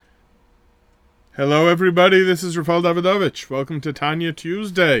Hello everybody, this is Rafael Davidovich. Welcome to Tanya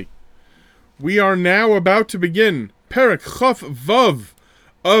Tuesday. We are now about to begin Perek Chof Vav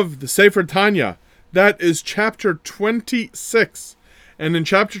of the Sefer Tanya. That is chapter 26. And in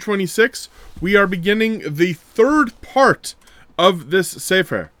chapter 26, we are beginning the third part of this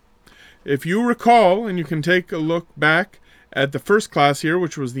Sefer. If you recall, and you can take a look back at the first class here,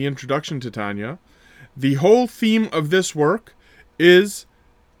 which was the introduction to Tanya, the whole theme of this work is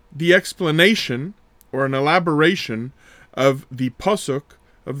the explanation or an elaboration of the pasuk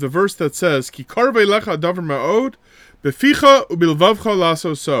of the verse that says Ki karvei lecha davar ma'od beficha ubilvavcha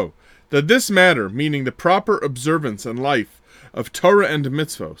laso so, that this matter, meaning the proper observance and life of Torah and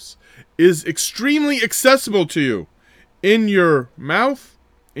mitzvos, is extremely accessible to you in your mouth,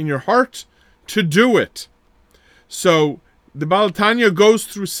 in your heart, to do it. So the Baal Tanya goes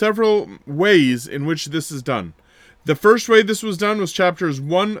through several ways in which this is done. The first way this was done was chapters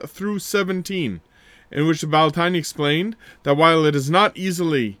 1 through 17, in which the Baal Tanya explained that while it is not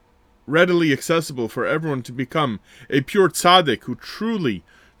readily accessible for everyone to become a pure tzaddik who truly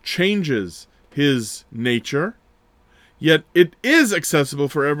changes his nature, yet it is accessible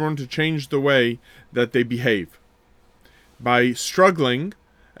for everyone to change the way that they behave. By struggling,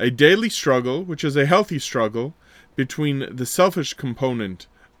 a daily struggle, which is a healthy struggle, between the selfish component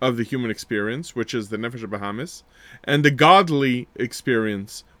of the human experience, which is the Nefesh Bahamis, and the godly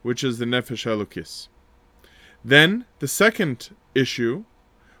experience, which is the Nefesh Elokis. Then, the second issue,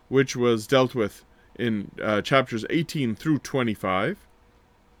 which was dealt with in chapters 18 through 25,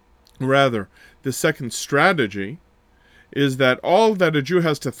 rather, the second strategy, is that all that a Jew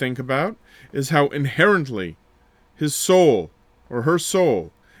has to think about is how inherently his soul, or her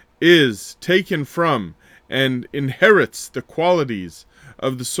soul, is taken from and inherits the qualities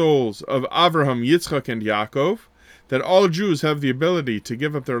of the souls of Avraham, Yitzchak, and Yaakov, that all Jews have the ability to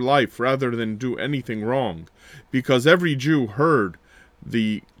give up their life rather than do anything wrong, because every Jew heard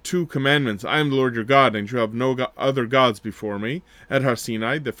the two commandments, I am the Lord your God, and you have no other gods before me, at Har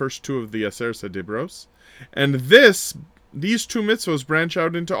Sinai, the first two of the Aseret Dibros, and these two mitzvos branch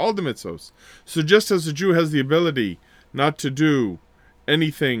out into all the mitzvos. So just as a Jew has the ability not to do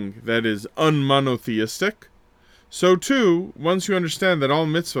anything that is unmonotheistic, so too, once you understand that all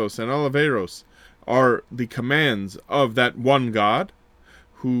mitzvos and all averos are the commands of that one God,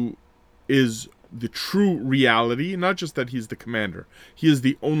 who is the true reality, not just that he's the commander, he is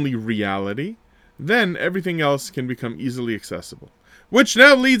the only reality, then everything else can become easily accessible. Which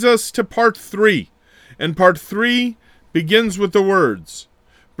now leads us to part 3. And part 3 begins with the words,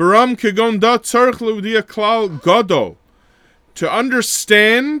 Baram kegon da tzarich leudia klal godo. To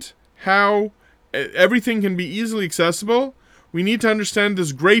understand how everything can be easily accessible, we need to understand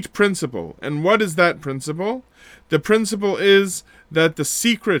this great principle. And what is that principle? The principle is that the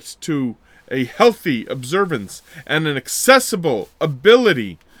secret to a healthy observance and an accessible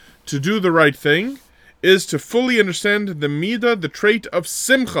ability to do the right thing is to fully understand the midah, the trait of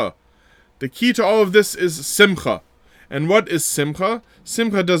simcha. The key to all of this is simcha. And what is simcha?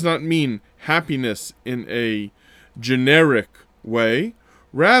 Simcha does not mean happiness in a generic way.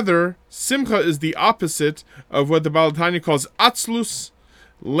 Rather, simcha is the opposite of what the Baal Tanya calls atzlus,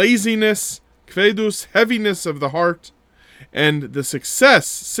 laziness, kvedus, heaviness of the heart. And the success,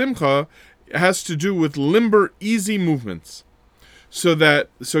 simcha, has to do with limber, easy movements. So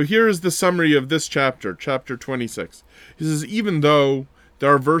here is the summary of this chapter, chapter 26. He says, even though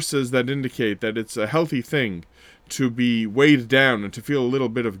there are verses that indicate that it's a healthy thing to be weighed down and to feel a little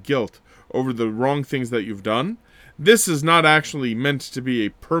bit of guilt over the wrong things that you've done, this is not actually meant to be a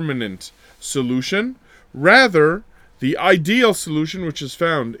permanent solution. Rather, the ideal solution, which is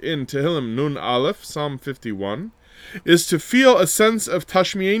found in Tehillim Nun Aleph, Psalm 51, is to feel a sense of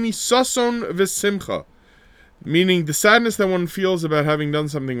tashmieni sason v'simcha, meaning the sadness that one feels about having done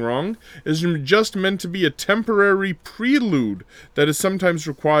something wrong is just meant to be a temporary prelude that is sometimes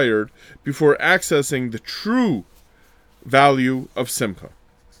required before accessing the true value of simcha.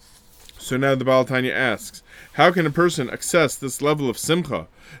 So now the Baal Tanya asks, how can a person access this level of simcha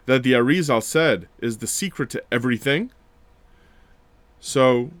that the Arizal said is the secret to everything?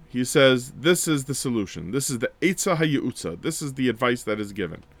 So he says, this is the solution. This is the Eitzah HaYe'utza. This is the advice that is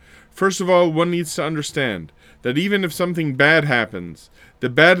given. First of all, one needs to understand that even if something bad happens, the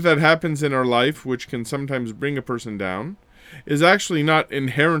bad that happens in our life, which can sometimes bring a person down, is actually not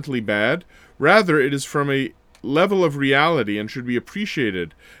inherently bad. Rather, it is from a level of reality and should be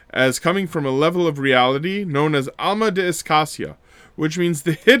appreciated as coming from a level of reality known as Alma de Escasia, which means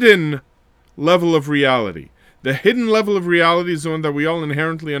the hidden level of reality. The hidden level of reality is the one that we all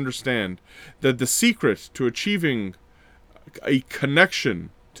inherently understand, that the secret to achieving a connection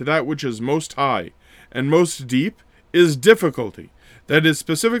to that which is most high and most deep is difficulty. That is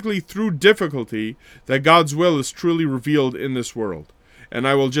specifically through difficulty that God's will is truly revealed in this world. And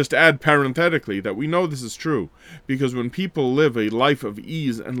I will just add parenthetically that we know this is true, because when people live a life of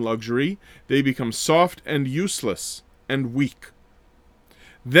ease and luxury, they become soft and useless and weak.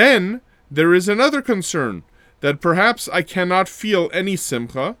 Then there is another concern, that perhaps I cannot feel any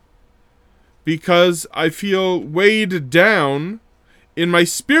simcha, because I feel weighed down in my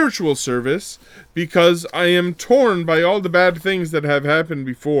spiritual service, because I am torn by all the bad things that have happened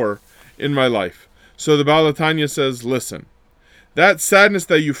before in my life. So the Baal HaTanya says, listen, that sadness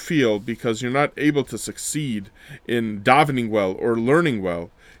that you feel because you're not able to succeed in davening well or learning well,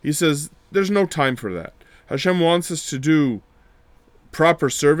 he says, there's no time for that. Hashem wants us to do proper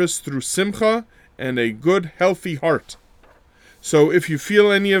service through simcha and a good, healthy heart. So if you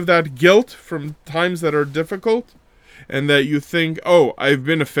feel any of that guilt from times that are difficult, and that you think, oh, I've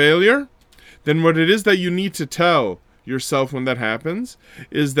been a failure, then what it is that you need to tell yourself when that happens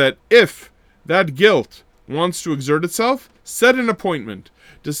is that if that guilt wants to exert itself, set an appointment.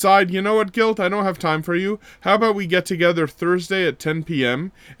 Decide, you know what, guilt, I don't have time for you. How about we get together Thursday at 10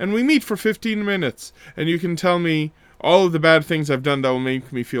 p.m. and we meet for 15 minutes, and you can tell me all of the bad things I've done that will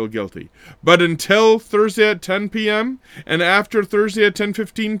make me feel guilty. But until Thursday at 10 p.m. and after Thursday at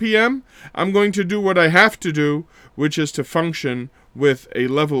 10:15 p.m., I'm going to do what I have to do, which is to function with a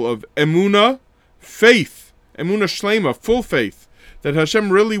level of emunah, faith, emunah shlema, full faith, that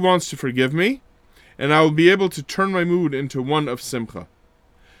Hashem really wants to forgive me, and I will be able to turn my mood into one of simcha.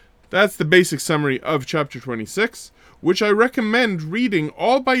 That's the basic summary of chapter 26, which I recommend reading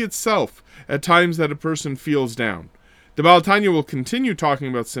all by itself at times that a person feels down. The Baal HaTanya will continue talking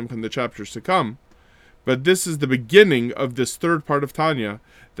about simcha in the chapters to come, but this is the beginning of this third part of Tanya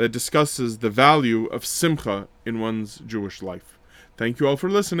that discusses the value of simcha in one's Jewish life. Thank you all for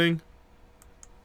listening.